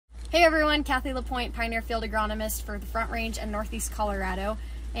Hey everyone, Kathy LaPointe, Pioneer Field Agronomist for the Front Range and Northeast Colorado.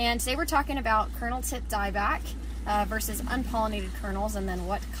 And today we're talking about kernel tip dieback versus unpollinated kernels and then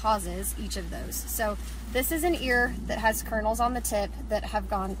what causes each of those. So this is an ear that has kernels on the tip that have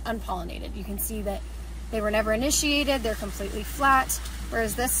gone unpollinated. You can see that they were never initiated, they're completely flat,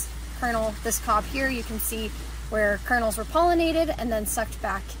 whereas this kernel, this cob here, you can see where kernels were pollinated and then sucked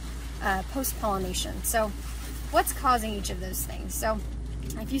back post-pollination. So what's causing each of those things? So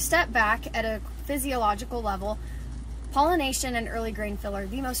if you step back at a physiological level, pollination and early grain fill are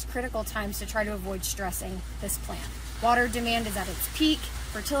the most critical times to try to avoid stressing this plant. Water demand is at its peak,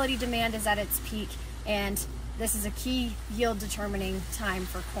 fertility demand is at its peak, and this is a key yield determining time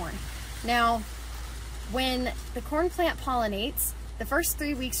for corn. Now, when the corn plant pollinates, the first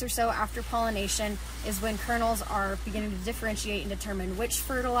 3 weeks or so after pollination is when kernels are beginning to differentiate and determine which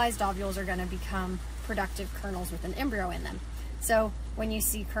fertilized ovules are going to become productive kernels with an embryo in them. So when you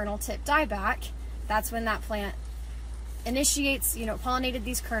see kernel tip dieback, that's when that plant initiates, pollinated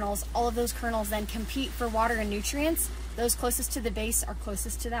these kernels. All of those kernels then compete for water and nutrients. Those closest to the base are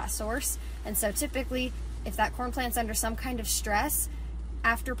closest to that source. And so typically, if that corn plant's under some kind of stress,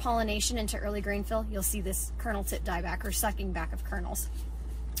 after pollination into early grain fill, you'll see this kernel tip dieback or sucking back of kernels.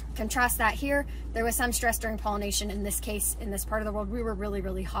 Contrast that here, there was some stress during pollination. In this case, in this part of the world, we were really,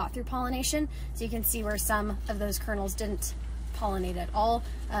 really hot through pollination. So you can see where some of those kernels didn't pollinate at all,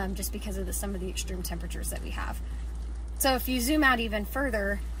 just because of some of the extreme temperatures that we have. So if you zoom out even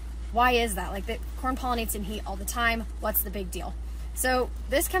further, why is that? Like, the corn pollinates in heat all the time. What's the big deal? So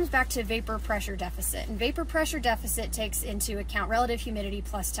this comes back to vapor pressure deficit, and vapor pressure deficit takes into account relative humidity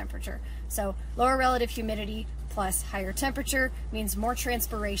plus temperature. So lower relative humidity plus higher temperature means more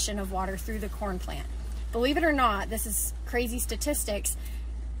transpiration of water through the corn plant. Believe it or not, this is crazy statistics.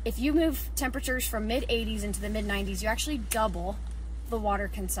 If you move temperatures from mid-80s into the mid-90s, you actually double the water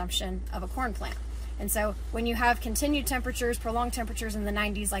consumption of a corn plant. And so when you have continued temperatures, prolonged temperatures in the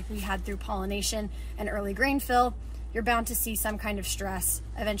 90s like we had through pollination and early grain fill, you're bound to see some kind of stress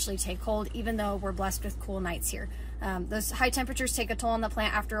eventually take hold, even though we're blessed with cool nights here. Those high temperatures take a toll on the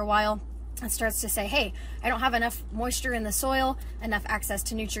plant after a while. It starts to say, hey, I don't have enough moisture in the soil, enough access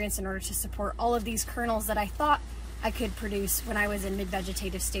to nutrients in order to support all of these kernels that I thought I could produce when I was in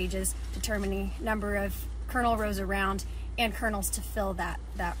mid-vegetative stages, determining number of kernel rows around and kernels to fill that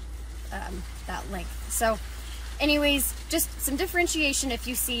length. So anyways, just some differentiation if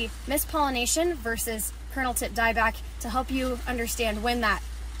you see mispollination versus kernel tip dieback to help you understand when that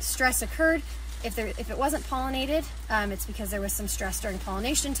stress occurred. If it wasn't pollinated, it's because there was some stress during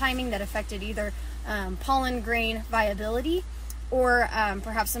pollination timing that affected either pollen grain viability or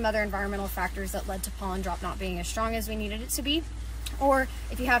perhaps some other environmental factors that led to pollen drop not being as strong as we needed it to be. Or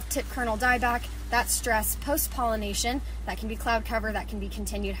if you have tip kernel dieback, that's stress post-pollination. That can be cloud cover, that can be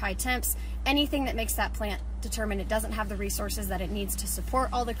continued high temps, anything that makes that plant determine it doesn't have the resources that it needs to support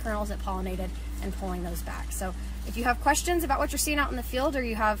all the kernels it pollinated and pulling those back. So if you have questions about what you're seeing out in the field, or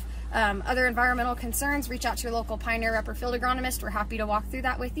you have other environmental concerns, reach out to your local Pioneer Rep or Field Agronomist. We're happy to walk through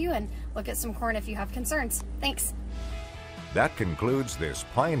that with you and look at some corn if you have concerns. Thanks. That concludes this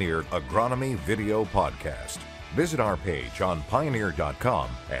Pioneer Agronomy video podcast. Visit our page on pioneer.com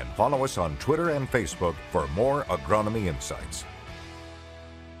and follow us on Twitter and Facebook for more agronomy insights.